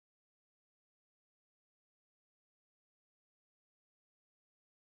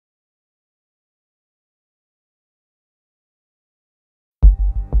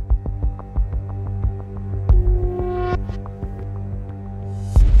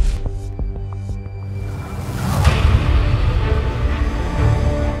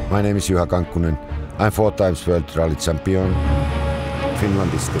My name is Juha Kankkunen. I'm 4 times World Rally Champion.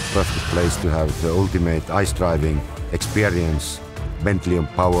 Finland is the perfect place to have the ultimate ice driving experience, Bentley on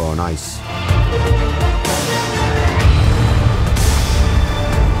power on ice.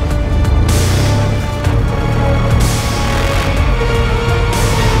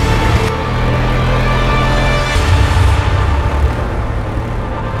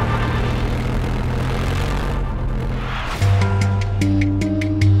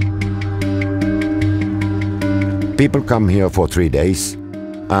 People come here for 3 days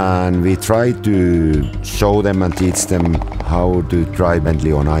and we try to show them and teach them how to drive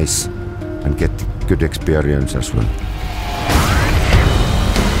Bentley on ice and get good experience as well.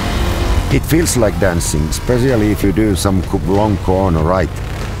 It feels like dancing, especially if you do some long corner right.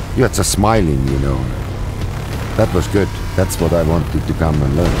 You are just smiling, you know. That was good. That's what I wanted to come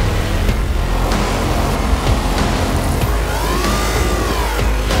and learn.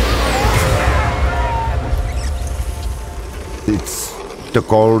 It's the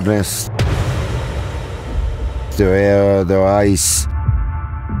coldness, the air, the ice.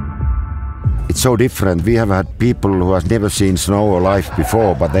 It's so different. We have had people who have never seen snow or life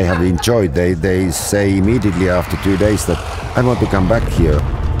before, but they have enjoyed. They say immediately after 2 days that I want to come back here.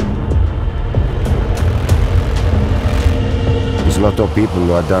 There's a lot of people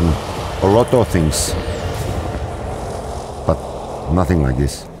who have done a lot of things, but nothing like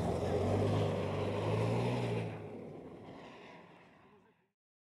this.